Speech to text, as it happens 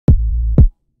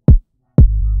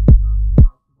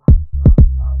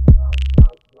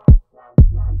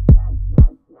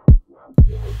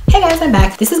guys, I'm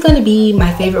back. This is going to be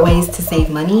my favorite ways to save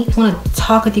money. I want to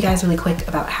talk with you guys really quick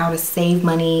about how to save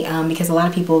money because a lot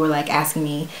of people were like asking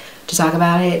me to talk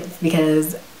about it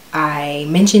because I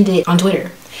mentioned it on Twitter.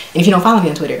 And if you don't follow me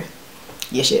on Twitter,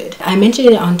 you should. I mentioned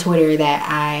it on Twitter that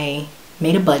I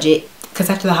made a budget because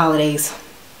after the holidays,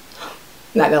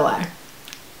 not gonna lie,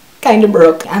 kind of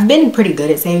broke. I've been pretty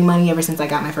good at saving money ever since I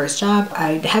got my first job.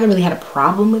 I haven't really had a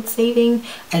problem with saving.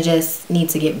 I just need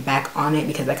to get back on it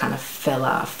because I kind of fell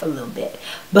off a little bit.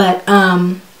 But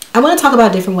I want to talk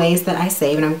about different ways that I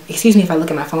save, and excuse me if I look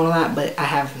at my phone a lot, but I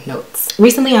have notes.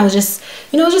 Recently I was just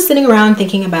sitting around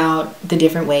thinking about the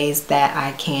different ways that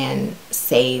I can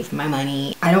save my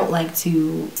money. I don't like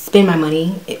to spend my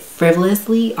money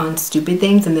frivolously on stupid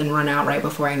things and then run out right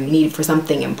before I need it for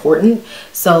something important.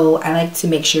 So I like to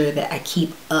make sure that I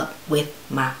keep up with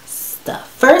my stuff.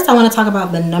 First, I want to talk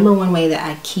about the number one way that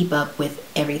I keep up with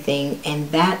everything,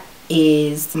 and that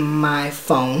is my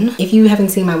phone. If you haven't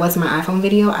seen my What's in My iPhone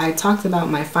video, I talked about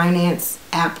my finance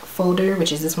app folder,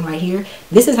 which is this one right here.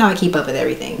 This is how I keep up with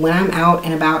everything. When I'm out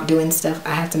and about doing stuff, I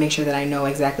have to make sure that I know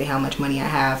exactly how much money I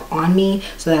have on me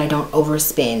so that I don't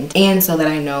overspend, and so that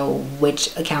I know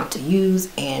which account to use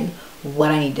and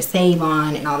what I need to save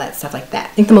on and all that stuff like that.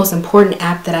 I think the most important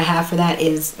app that I have for that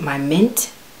is my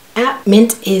Mint app.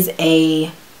 Mint is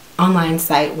a online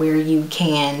site where you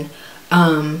can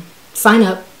sign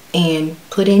up and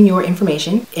put in your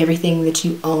information, everything that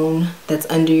you own that's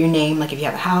under your name, like if you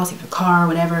have a house, if you have a car,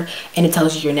 whatever, and it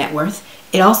tells you your net worth.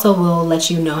 It also will let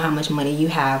you know how much money you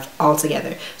have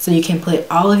altogether. So you can put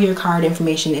all of your card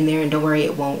information in there, and don't worry,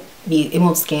 it won't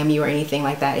scam you or anything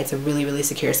like that. It's a really, really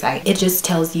secure site. It just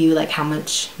tells you like how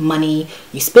much money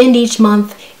you spend each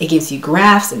month. It gives you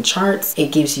graphs and charts.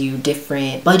 It gives you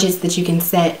different budgets that you can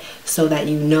set so that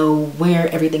you know where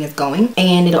everything is going.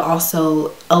 And it'll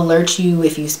also alert you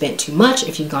if you spent too much,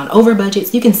 if you've gone over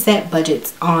budgets. You can set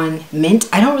budgets on Mint.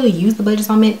 I don't really use the budgets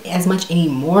on Mint as much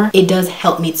anymore. It does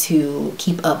help me to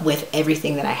keep up with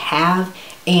everything that I have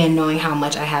and knowing how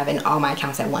much I have in all my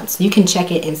accounts at once. So you can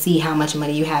check it and see how much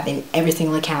money you have in every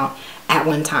single account at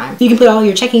one time. You can put all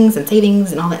your checkings and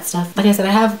savings and all that stuff. Like I said,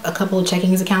 I have a couple of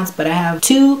checkings accounts, but I have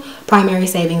two primary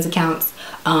savings accounts.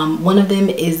 One of them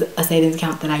is a savings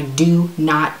account that I do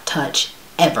not touch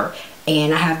ever,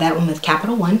 and I have that one with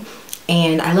Capital One.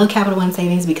 And I love Capital One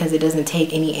Savings because it doesn't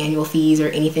take any annual fees or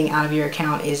anything out of your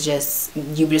account. It's just,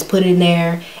 you just put it in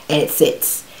there and it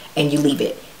sits and you leave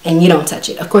it and you don't touch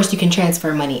it. Of course, you can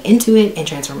transfer money into it and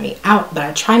transfer money out, but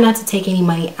I try not to take any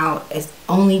money out, as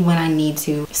only when I need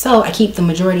to. So I keep the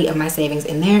majority of my savings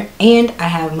in there, and I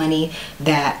have money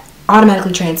that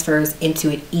automatically transfers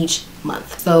into it each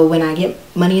month. So when I get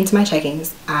money into my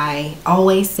checkings, I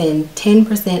always send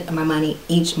 10% of my money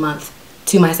each month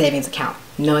to my savings account.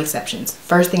 No exceptions.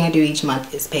 First thing I do each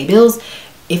month is pay bills,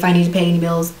 if I need to pay any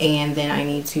bills, and then I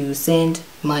need to send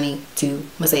money to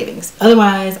my savings.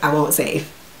 Otherwise, I won't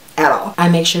save at all. I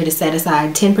make sure to set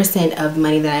aside 10% of the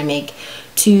money that I make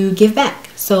to give back.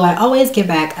 So I always give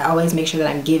back. I always make sure that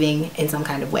I'm giving in some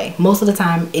kind of way. Most of the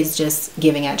time, it's just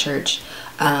giving at church.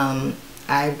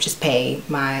 I just pay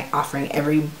my offering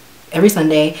every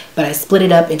Sunday, but I split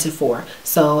it up into 4.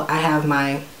 So I have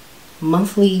my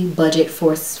monthly budget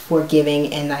for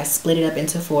giving, and I split it up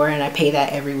into 4, and I pay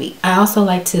that every week. I also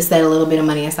like to set a little bit of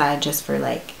money aside just for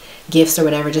like gifts or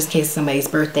whatever, just in case somebody's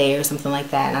birthday or something like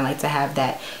that, and I like to have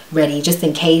that ready just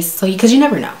in case. So because you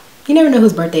never know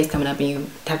whose birthday is coming up, and you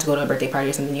have to go to a birthday party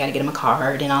or something. You got to get them a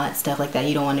card and all that stuff like that.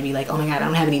 You don't want to be like, oh my god, I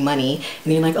don't have any money, and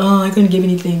then you're like, oh, I couldn't give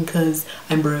anything because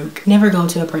I'm broke. Never go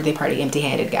to a birthday party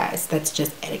empty-handed, guys. That's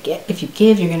just etiquette. If you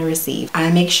give, you're gonna receive. I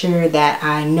make sure that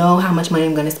I know how much money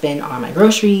I'm gonna spend on my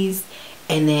groceries,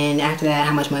 and then after that,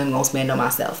 how much money I'm gonna spend on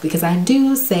myself, because I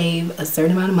do save a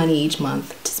certain amount of money each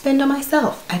month to spend on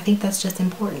myself. I think that's just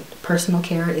important. Personal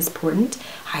care is important.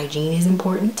 Hygiene is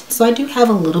important. So I do have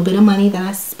a little bit of money that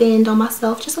I spend on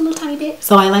myself, just a little tiny bit.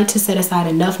 So I like to set aside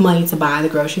enough money to buy the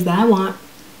groceries that I want.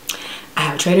 I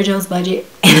have a Trader Joe's budget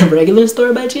and a regular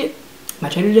store budget. My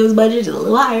Trader Joe's budget is a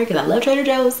little higher because I love Trader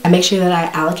Joe's. I make sure that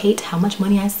I allocate how much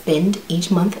money I spend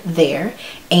each month there,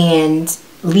 and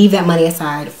leave that money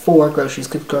aside for groceries,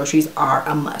 because groceries are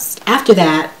a must. After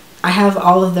that, I have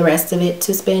all of the rest of it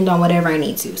to spend on whatever I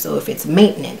need to. So if it's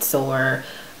maintenance or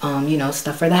you know,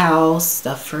 stuff for the house,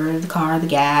 stuff for the car, the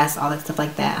gas, all that stuff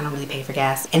like that. I don't really pay for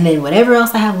gas. And then whatever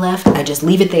else I have left, I just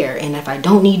leave it there. And if I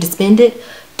don't need to spend it,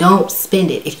 don't spend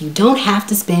it. If you don't have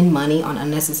to spend money on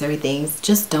unnecessary things,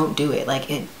 just don't do it. Like,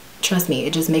 trust me,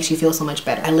 it just makes you feel so much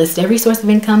better. I list every source of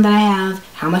income that I have,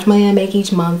 how much money I make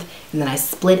each month, and then I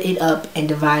split it up and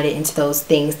divide it into those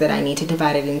things that I need to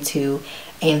divide it into.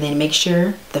 And then make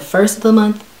sure the first of the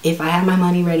month, if I have my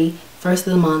money ready, first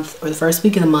of the month or the first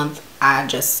week of the month, I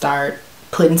just start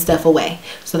putting stuff away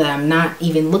so that I'm not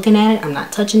even looking at it. I'm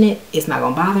not touching it. It's not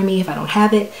gonna bother me if I don't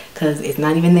have it because it's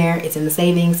not even there. It's in the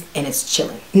savings and it's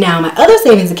chilling. Now, my other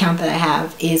savings account that I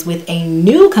have is with a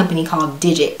new company called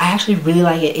Digit. I actually really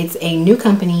like it. It's a new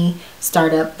company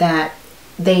startup that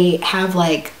they have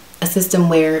like a system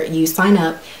where you sign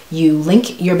up, you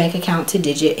link your bank account to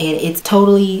Digit, and it's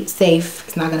totally safe.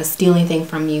 It's not going to steal anything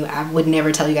from you. I would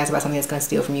never tell you guys about something that's going to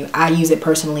steal from you. I use it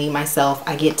personally myself.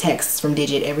 I get texts from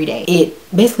Digit every day. It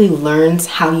basically learns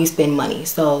how you spend money.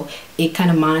 So it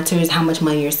kind of monitors how much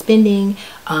money you're spending,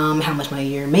 how much money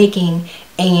you're making,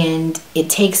 and it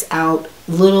takes out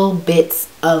little bits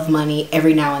of money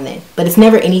every now and then, but it's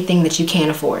never anything that you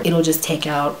can't afford. It'll just take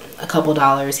out a couple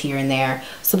dollars here and there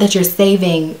so that you're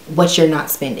saving what you're not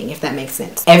spending, if that makes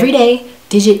sense. Every day,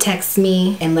 Digit texts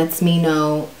me and lets me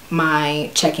know my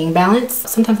checking balance.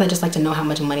 Sometimes I just like to know how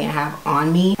much money I have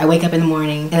on me. I wake up in the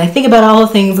morning and I think about all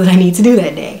the things that I need to do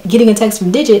that day. Getting a text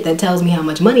from Digit that tells me how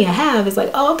much money I have is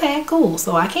like, oh, okay, cool.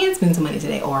 So I can spend some money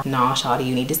today. Or, nah, shawty,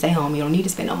 you need to stay home. You don't need to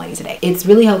spend no money today. It's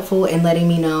really helpful in letting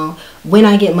me know when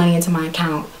I get money into my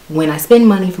account, when I spend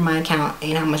money from my account,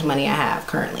 and how much money I have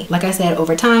currently. Like I said,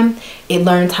 over time, it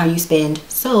learns how you spend,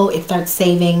 so it starts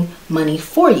saving money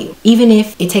for you. Even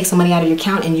if it takes some money out of your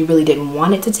account and you really didn't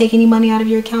want it to take any money out of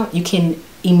your account, you can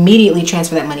immediately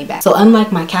transfer that money back. So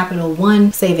unlike my Capital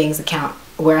One savings account,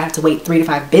 where I have to wait 3 to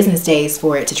 5 business days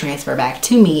for it to transfer back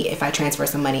to me if I transfer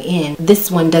some money in, this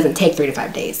one doesn't take 3 to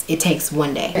 5 days. It takes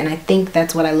 1 day. And I think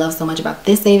that's what I love so much about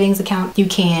this savings account. You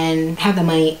can have the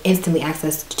money instantly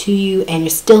accessed to you and you're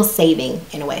still saving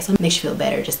in a way. So it makes you feel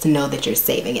better just to know that you're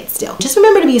saving it still. Just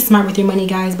remember to be smart with your money,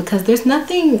 guys, because there's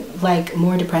nothing like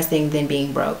more depressing than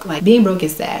being broke. Like, being broke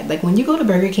is sad. Like, when you go to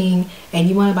Burger King and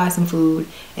you want to buy some food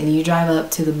and you drive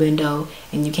up to the window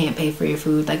and you can't pay for your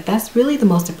food, like, that's really the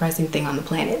most depressing thing on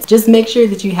the planet. Just make sure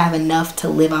that you have enough to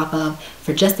live off of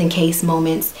for just in case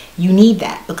moments. You need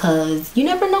that because you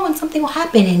never know when something will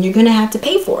happen and you're gonna have to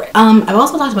pay for it. I've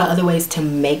also talked about other ways to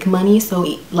make money. So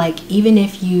like, even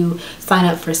if you sign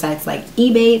up for sites like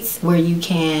Ebates where you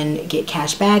can get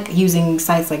cash back using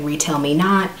sites like Retail Me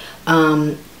Not,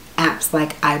 apps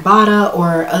like Ibotta,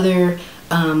 or other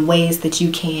ways that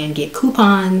you can get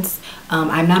coupons.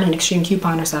 I'm not an extreme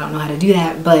couponer, so I don't know how to do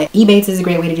that, but Ebates is a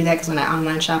great way to do that because when I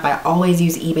online shop, I always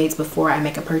use Ebates before I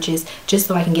make a purchase just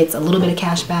so I can get a little bit of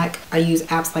cash back. I use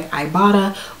apps like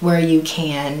Ibotta where you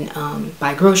can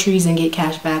buy groceries and get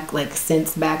cash back, like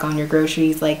cents back on your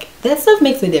groceries. Like, that stuff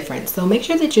makes a difference. So make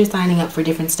sure that you're signing up for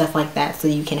different stuff like that so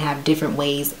you can have different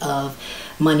ways of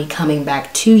money coming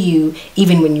back to you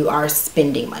even when you are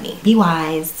spending money. Be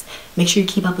wise. Make sure you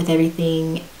keep up with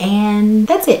everything, and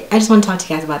that's it. I just want to talk to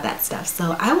you guys about that stuff.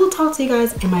 So I will talk to you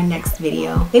guys in my next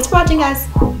video. Thanks for watching, guys.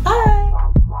 Bye.